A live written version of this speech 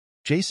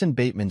Jason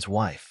Bateman's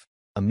wife,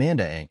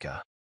 Amanda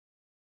Anka.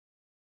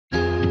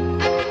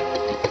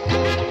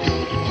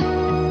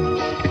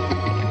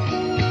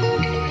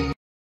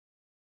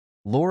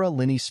 Laura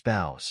Linney's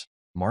spouse,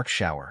 Mark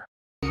Shower.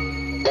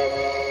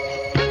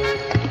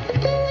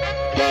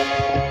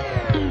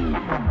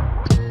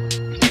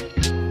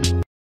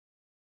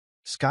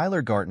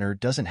 Skylar Gartner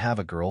doesn't have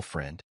a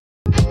girlfriend.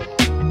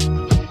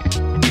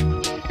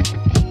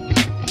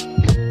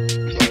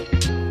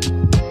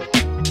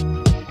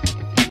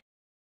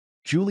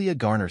 Julia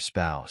Garner's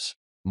spouse,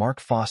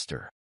 Mark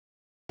Foster.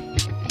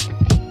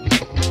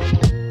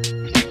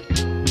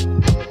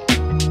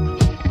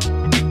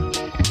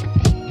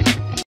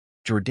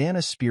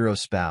 Jordana Spiro's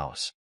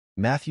spouse,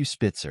 Matthew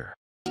Spitzer.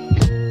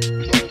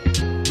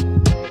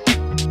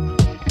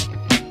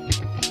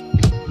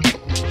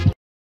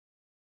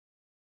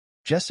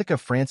 Jessica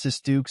Francis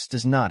Dukes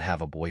does not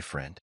have a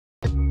boyfriend.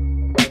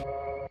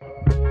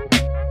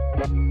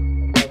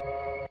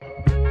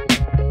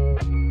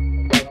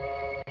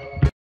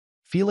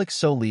 Felix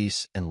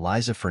Solis and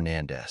Liza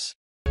Fernandez.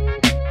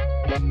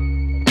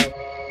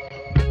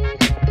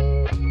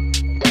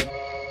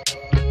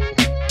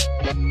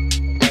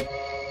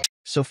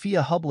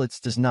 Sophia Hublitz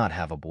does not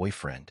have a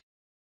boyfriend.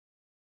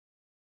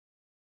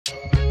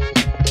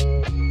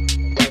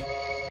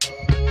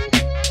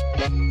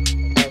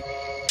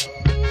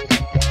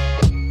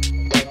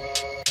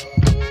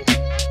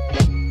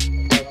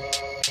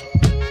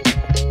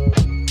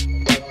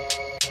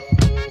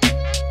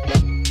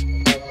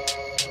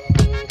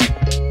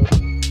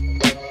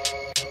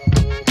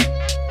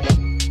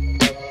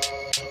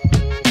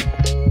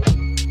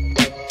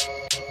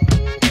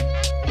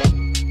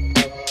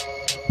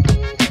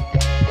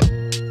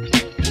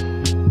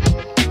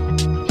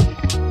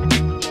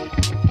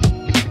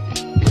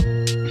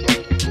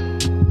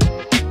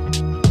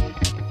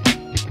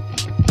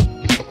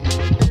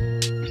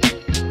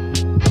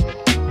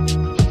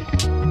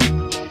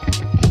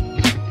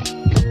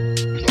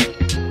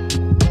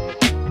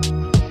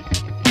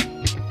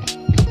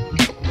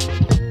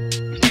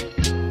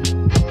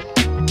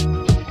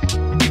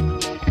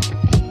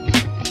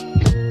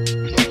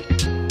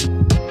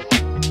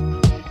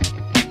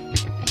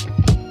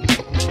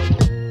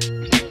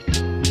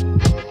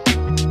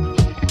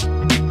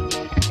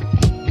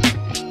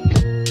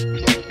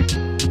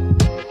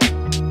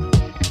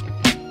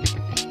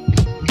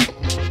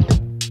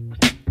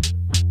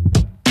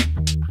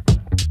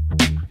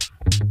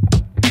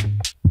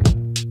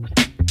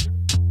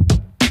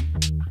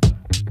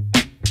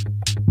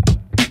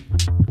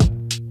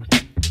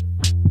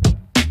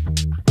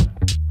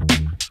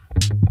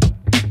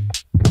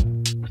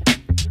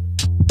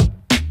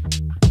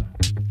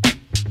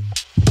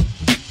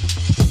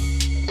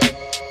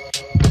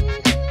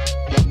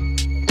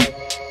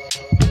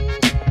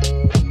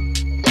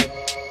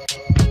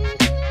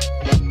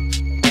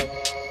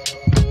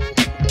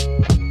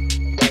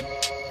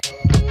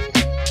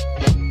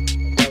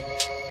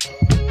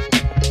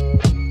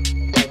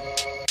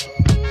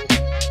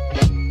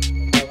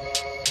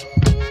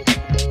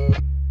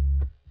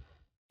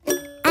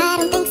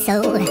 So,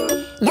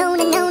 no,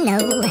 no, no, no,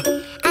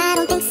 I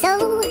don't think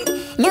so.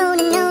 No,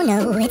 no, no,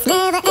 no, it's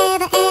never,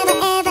 ever, ever,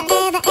 ever,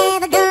 ever,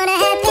 ever gonna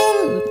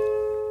happen.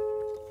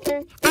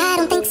 I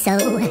don't think so.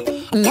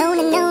 No,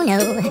 no, no, no,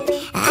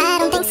 I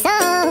don't think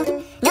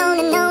so. No,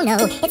 no, no, no,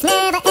 it's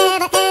never,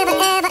 ever, ever,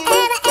 ever,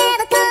 ever,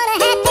 ever gonna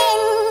happen.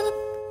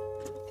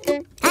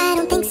 I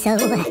don't think so.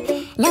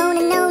 No,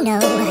 no, no, no.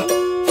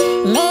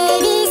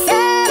 Maybe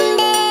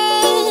someday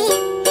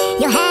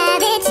you'll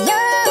have it your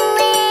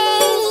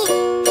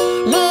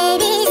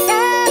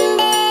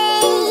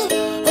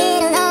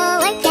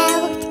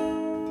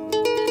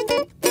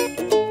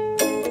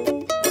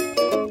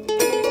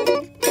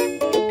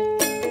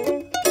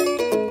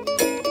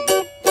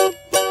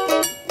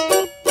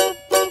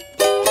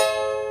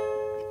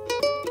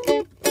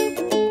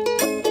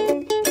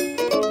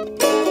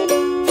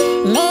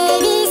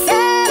Maybe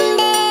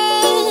someday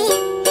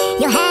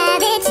you'll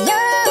have it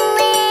your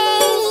way.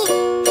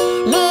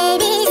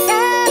 Maybe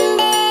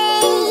someday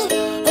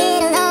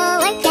it'll all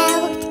work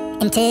out.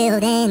 Until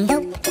then,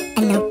 nope,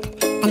 a nope,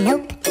 a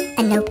nope,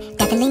 a nope,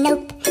 definitely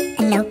nope,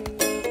 a nope,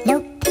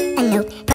 nope, a nope.